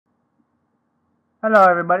Hello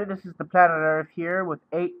everybody, this is the Planet Earth here with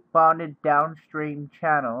 8 bonded downstream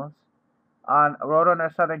channels on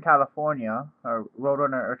Roadrunner Southern California, or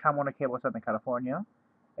Roadrunner or Time Warner Cable Southern California,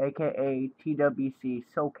 aka TWC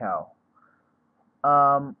Socal.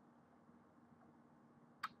 Um,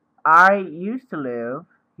 I used to live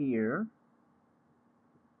here,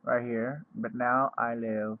 right here, but now I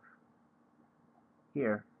live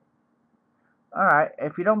here. Alright,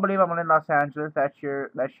 if you don't believe I'm in Los Angeles, that's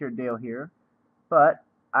your deal here. But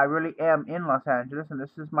I really am in Los Angeles, and this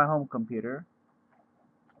is my home computer.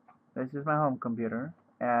 This is my home computer,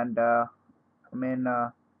 and I'm in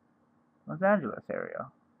Los Angeles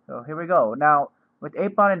area. So here we go. Now, with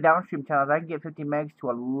 8 bonded downstream channels, I can get 50 megs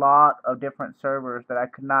to a lot of different servers that I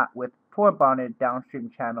could not with 4 bonded downstream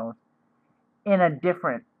channels in a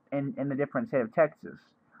different in the different state of Texas.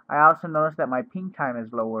 I also noticed that my ping time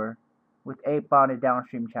is lower with 8 bonded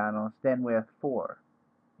downstream channels than with 4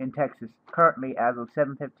 in Texas currently as of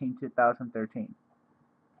 7/15/2013.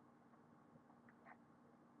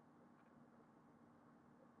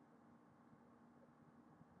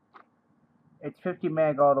 It's 50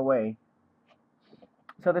 meg all the way.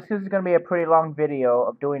 So this is going to be a pretty long video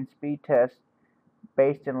of doing speed tests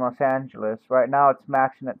based in Los Angeles. Right now it's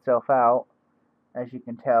maxing itself out. As you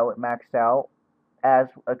can tell, it maxed out as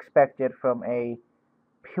expected from a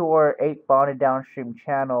pure 8 bonded downstream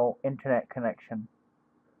channel internet connection.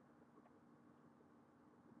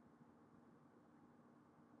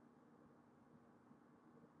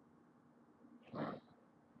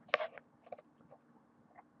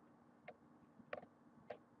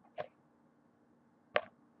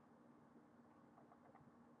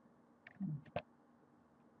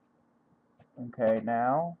 Okay,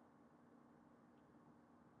 now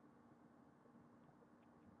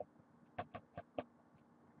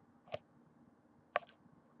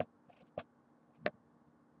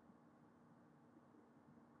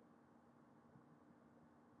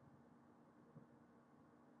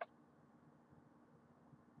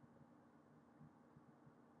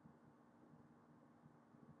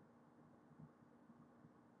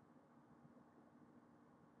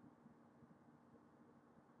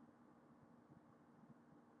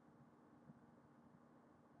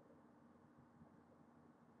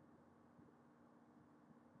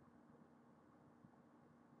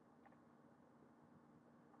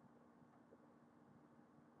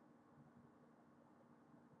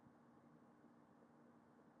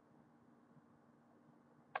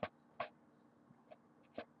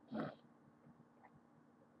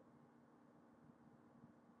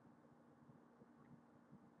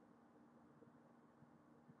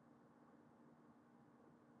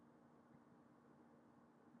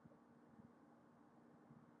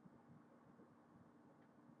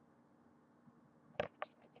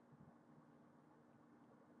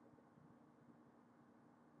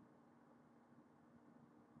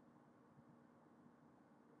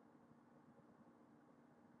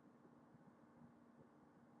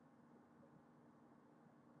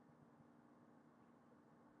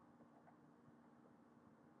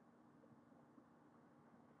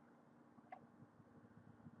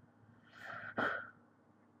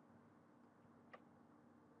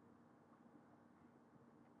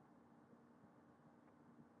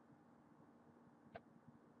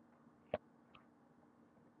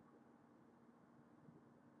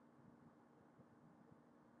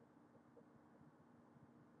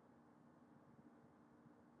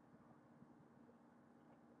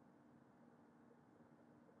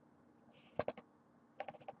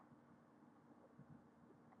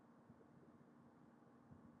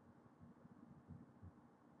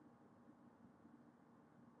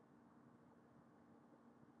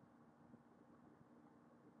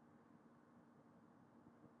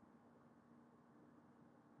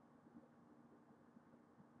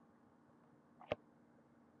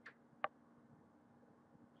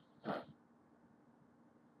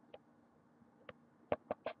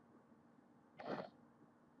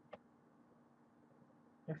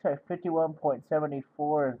looks like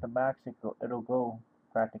 51.74 is the max it'll go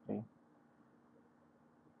practically.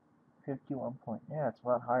 51 point, yeah, it's a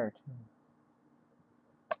lot higher too.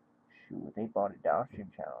 Shoot, they bonded downstream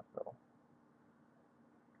channels though.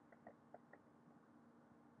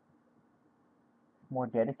 More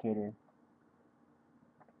dedicated.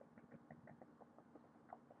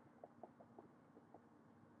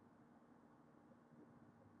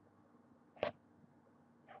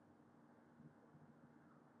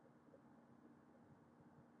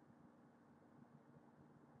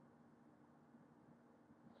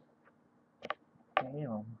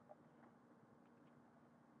 Damn.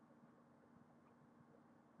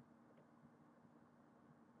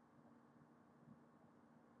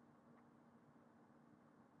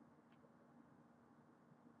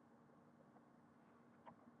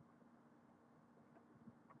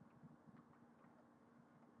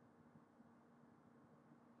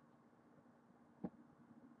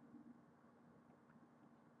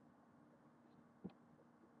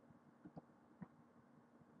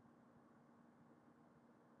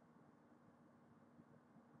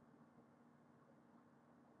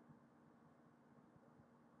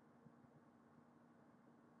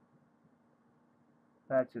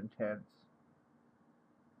 That's intense.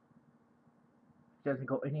 Doesn't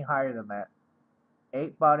go any higher than that.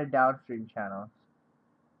 8 baud downstream channels.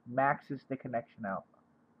 Maxes the connection out.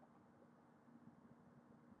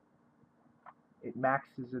 It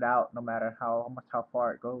maxes it out no matter how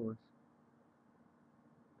far it goes.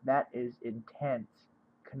 That is intense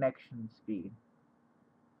connection speed.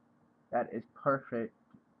 That is perfect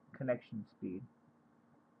connection speed.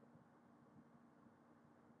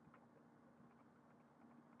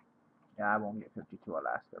 Yeah, I won't get 52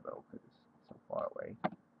 Alaska though because it's so far away.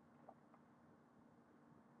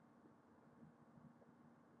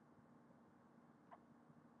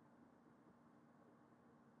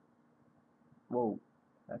 Whoa,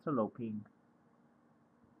 that's a low ping.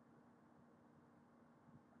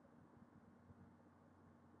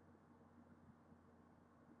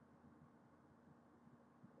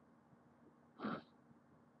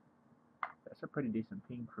 That's a pretty decent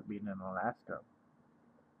ping for being in Alaska.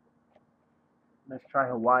 Let's try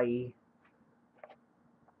Hawaii.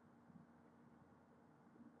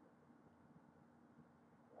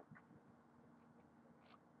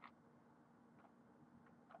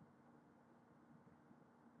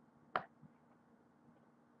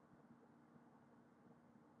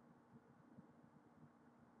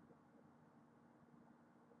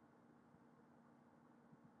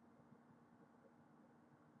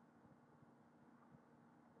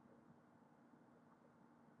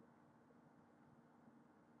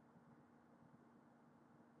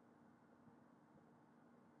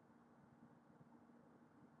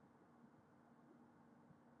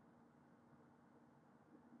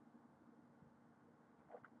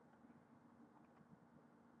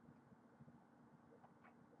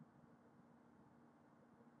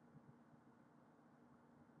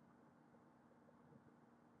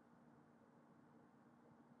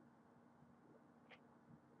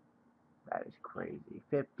 That is crazy.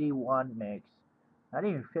 51 megs. Not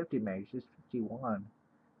even 50 megs, just 51.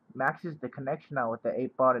 Maxes the connection out with the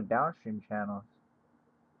 8 baud downstream channels.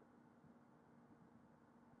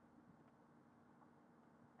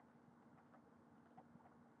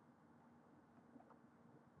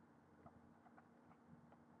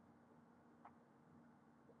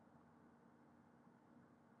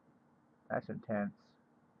 That's intense.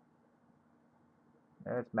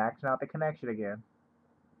 There it's maxing out the connection again.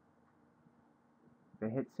 If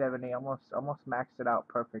it hit 70, almost maxed it out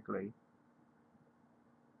perfectly.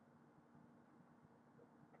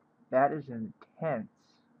 That is intense.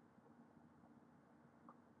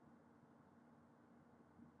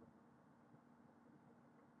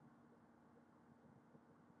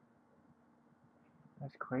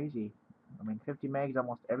 That's crazy. I mean, 50 megs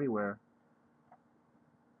almost everywhere.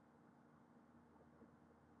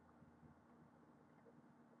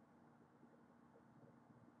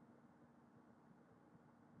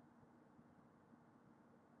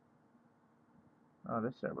 Oh,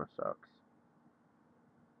 this server sucks.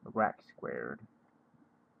 The rack squared.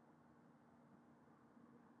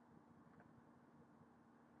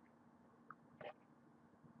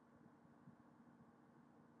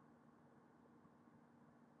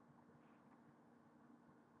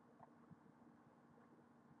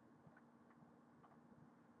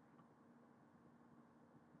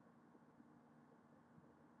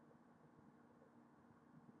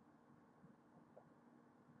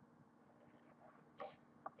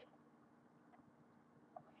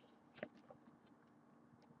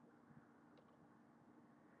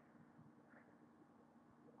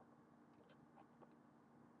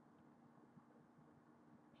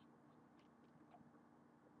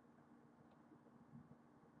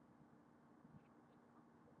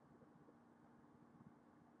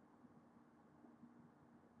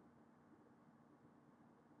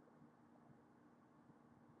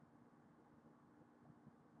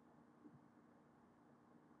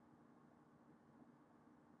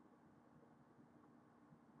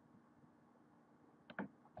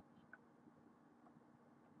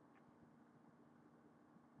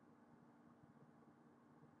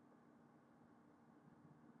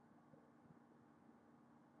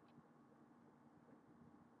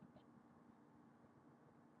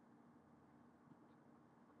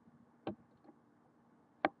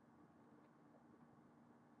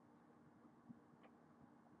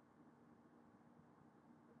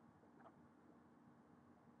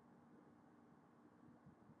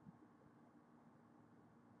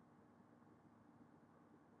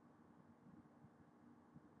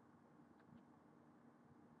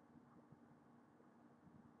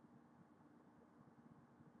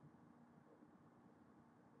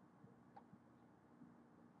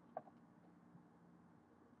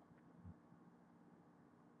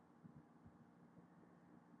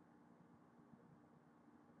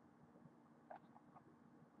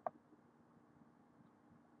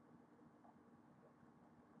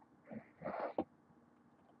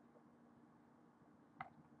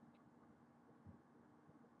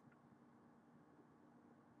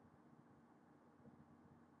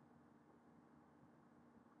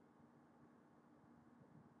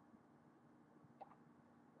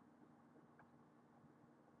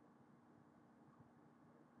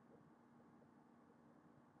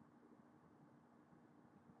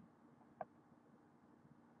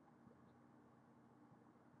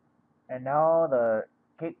 And now the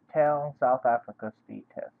Cape Town, South Africa speed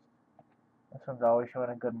test. This one's always showing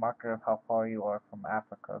a good marker of how far you are from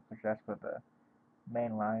Africa, because that's where the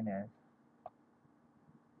main line is.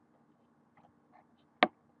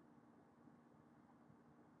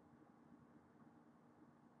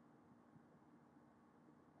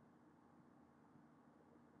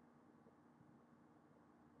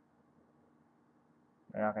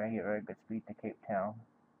 You're not going to get very good speed to Cape Town.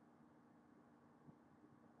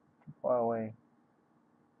 Too far away.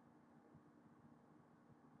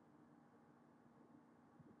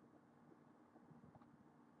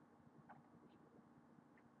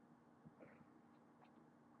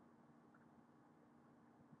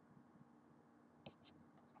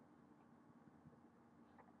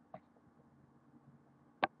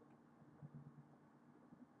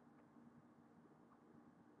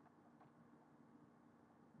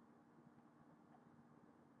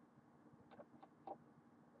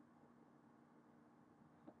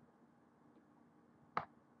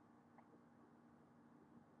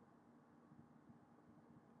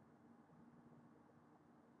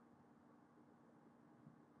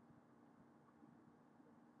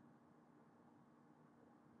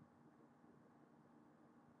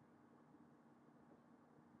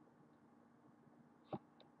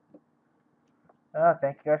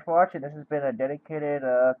 Thank you guys for watching. This has been a dedicated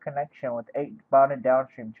connection with 8 bonded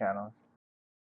downstream channels.